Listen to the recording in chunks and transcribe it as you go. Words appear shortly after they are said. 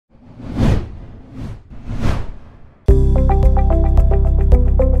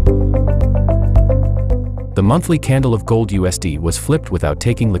The monthly candle of gold USD was flipped without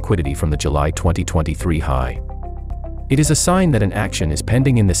taking liquidity from the July 2023 high. It is a sign that an action is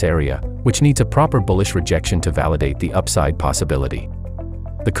pending in this area, which needs a proper bullish rejection to validate the upside possibility.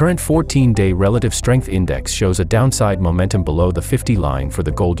 The current 14-day relative strength index shows a downside momentum below the 50 line for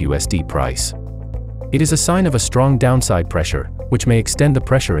the gold USD price. It is a sign of a strong downside pressure, which may extend the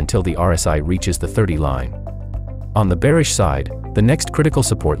pressure until the RSI reaches the 30 line. On the bearish side, the next critical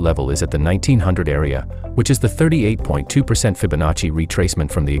support level is at the 1900 area, which is the 38.2% Fibonacci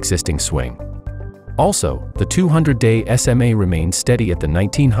retracement from the existing swing. Also, the 200-day SMA remains steady at the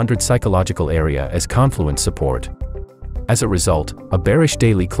 1900 psychological area as confluence support. As a result, a bearish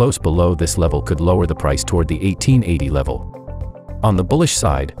daily close below this level could lower the price toward the 1880 level. On the bullish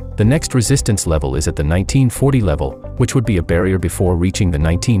side, the next resistance level is at the 1940 level, which would be a barrier before reaching the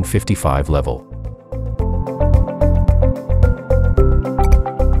 1955 level.